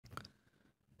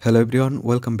Hello everyone,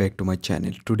 welcome back to my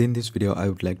channel. Today in this video I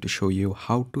would like to show you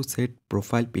how to set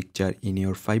profile picture in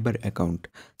your Fiverr account.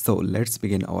 So let's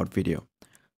begin our video.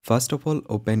 First of all,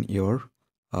 open your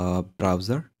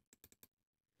browser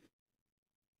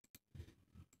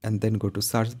and then go to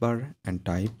search bar and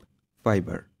type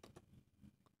Fiverr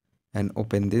and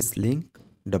open this link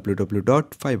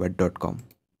www.fiverr.com.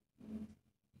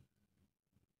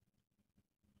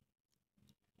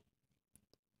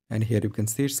 And here you can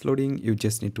see it's loading. You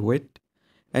just need to wait.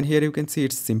 And here you can see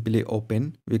it's simply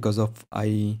open because of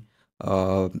I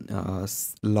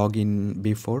log in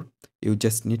before. You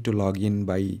just need to log in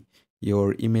by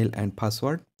your email and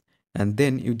password, and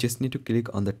then you just need to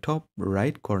click on the top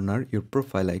right corner your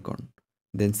profile icon,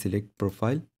 then select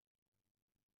profile,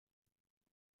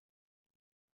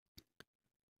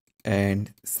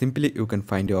 and simply you can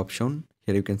find the option.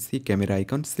 Here you can see camera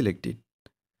icon, select it.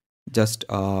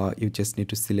 You just need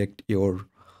to select your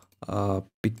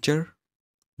picture,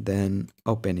 then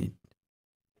open it.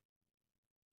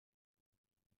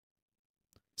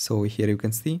 So here you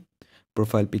can see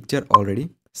profile picture already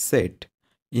set.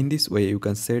 In this way you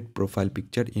can set profile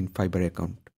picture in Fiverr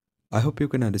account. I hope you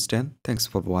can understand. Thanks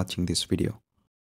for watching this video.